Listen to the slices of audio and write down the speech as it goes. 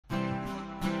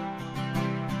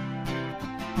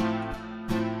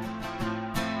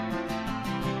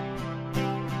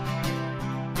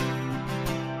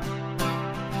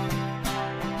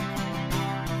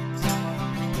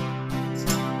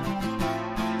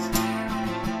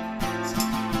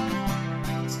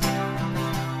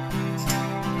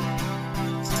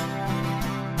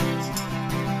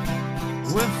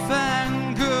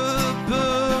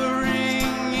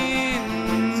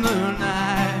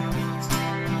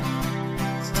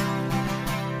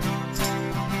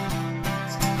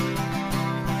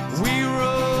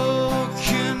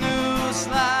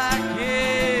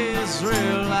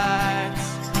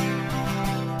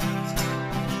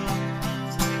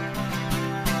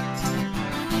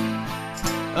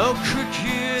Oh,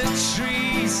 crooked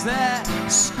trees that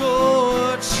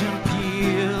scorch and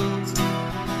peel.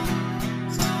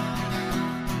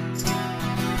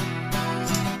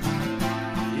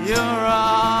 Your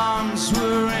arms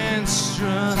were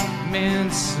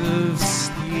instruments of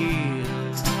steel.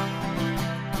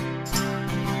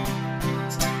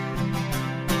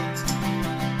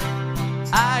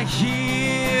 I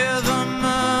hear the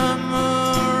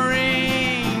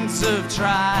murmurings of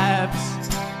tribes.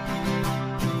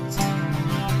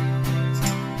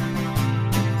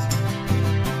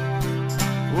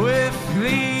 With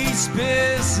these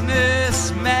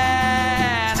businessmen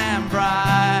and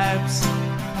bribes.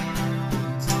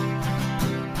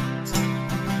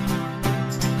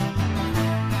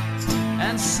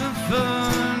 And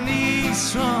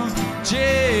symphonies from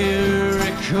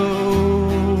Jericho.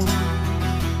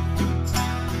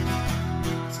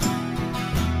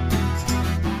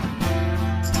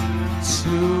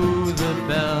 To the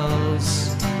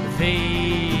bells of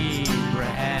Abraham.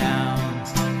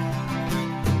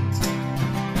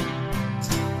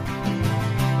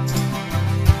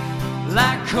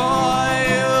 Like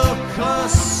oil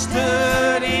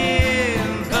clustered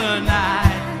in the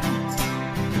night.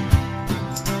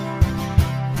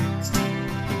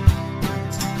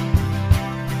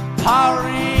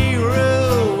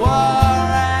 Pariru war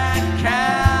at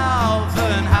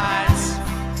Calvin Heights.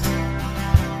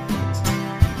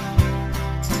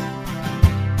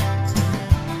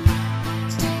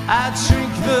 I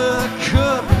drink the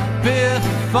cup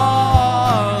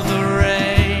before the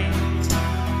rain.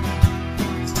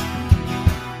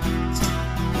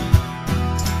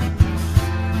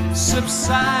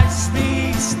 Subsides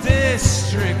these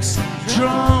districts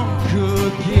drunk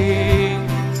again.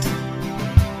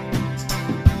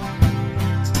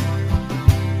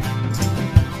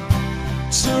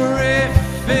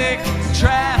 Terrific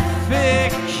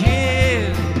traffic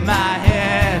in my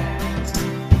head.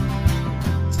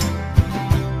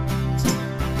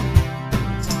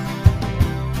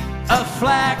 A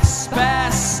flax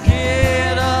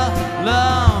basket, a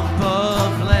lump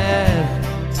of lead.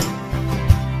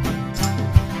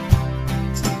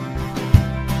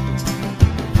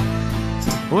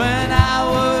 When I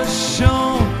was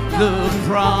shown the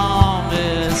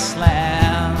promised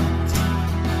land.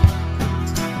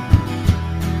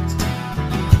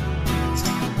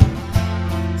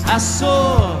 I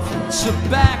saw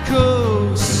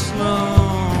tobacco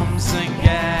slums and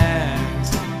gangs.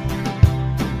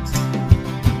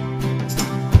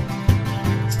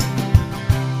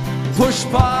 Push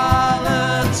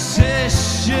politicians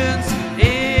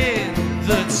in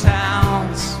the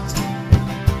towns.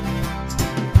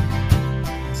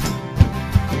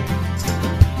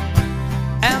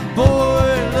 And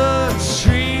boiler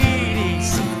treaties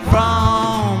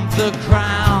from the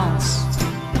crowns.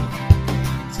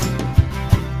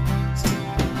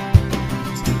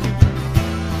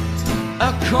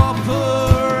 A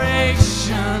corporation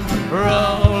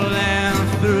rolling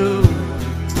through.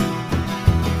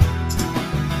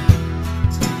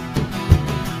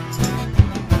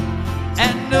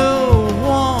 And no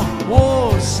one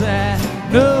was that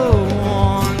no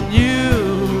one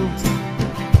knew.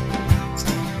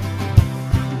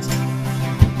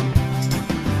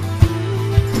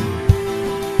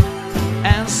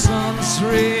 And sons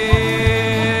return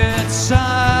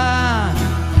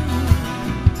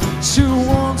to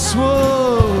once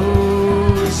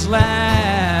was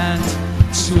land,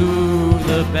 to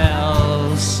the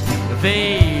bells of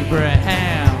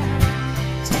Abraham.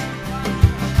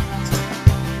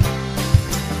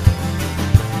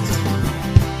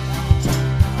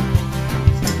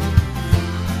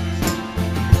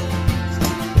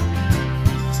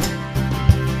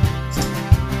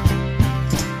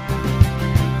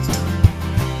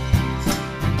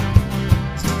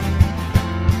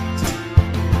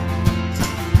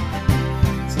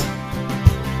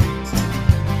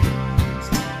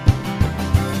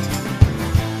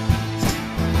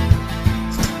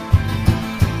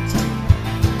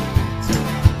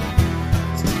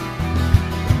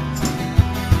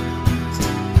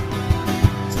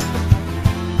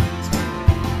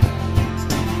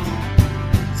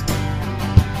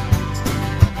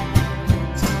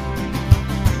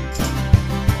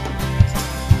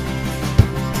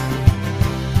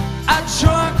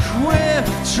 Drunk with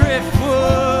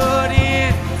driftwood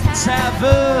in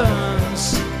taverns.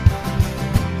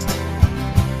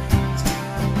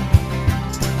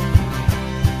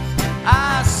 I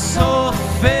saw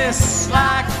fists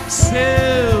like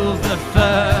silver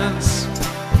ferns.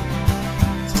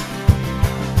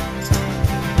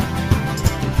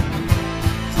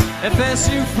 If there's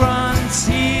new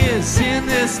frontiers in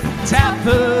this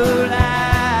taboo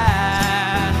land.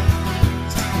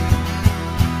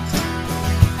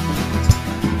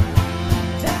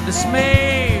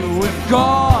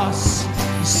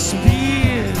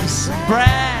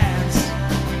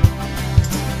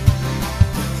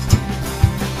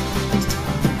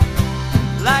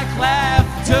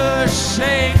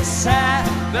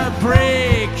 the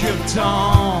break of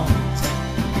dawn.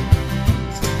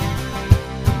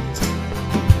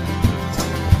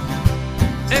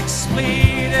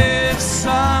 Expletive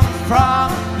sung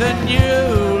from the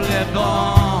newly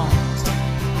born.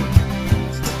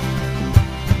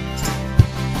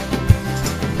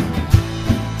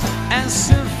 And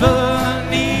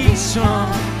symphonies from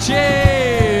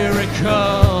Jericho.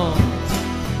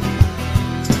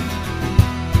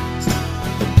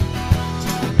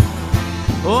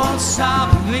 Won't stop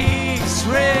these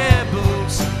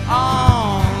rebels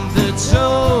on the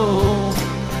toe.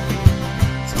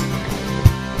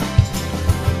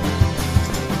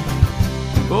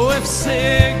 With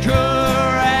cigarettes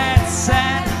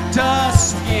and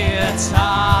dust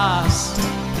guitars,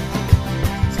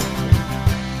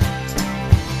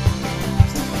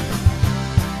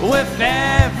 with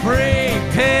every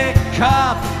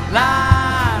pickup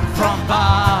line from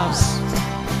bars.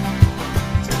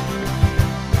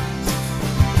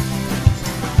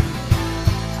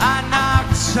 I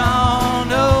knocked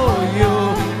on all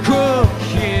your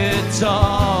crooked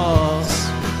doors.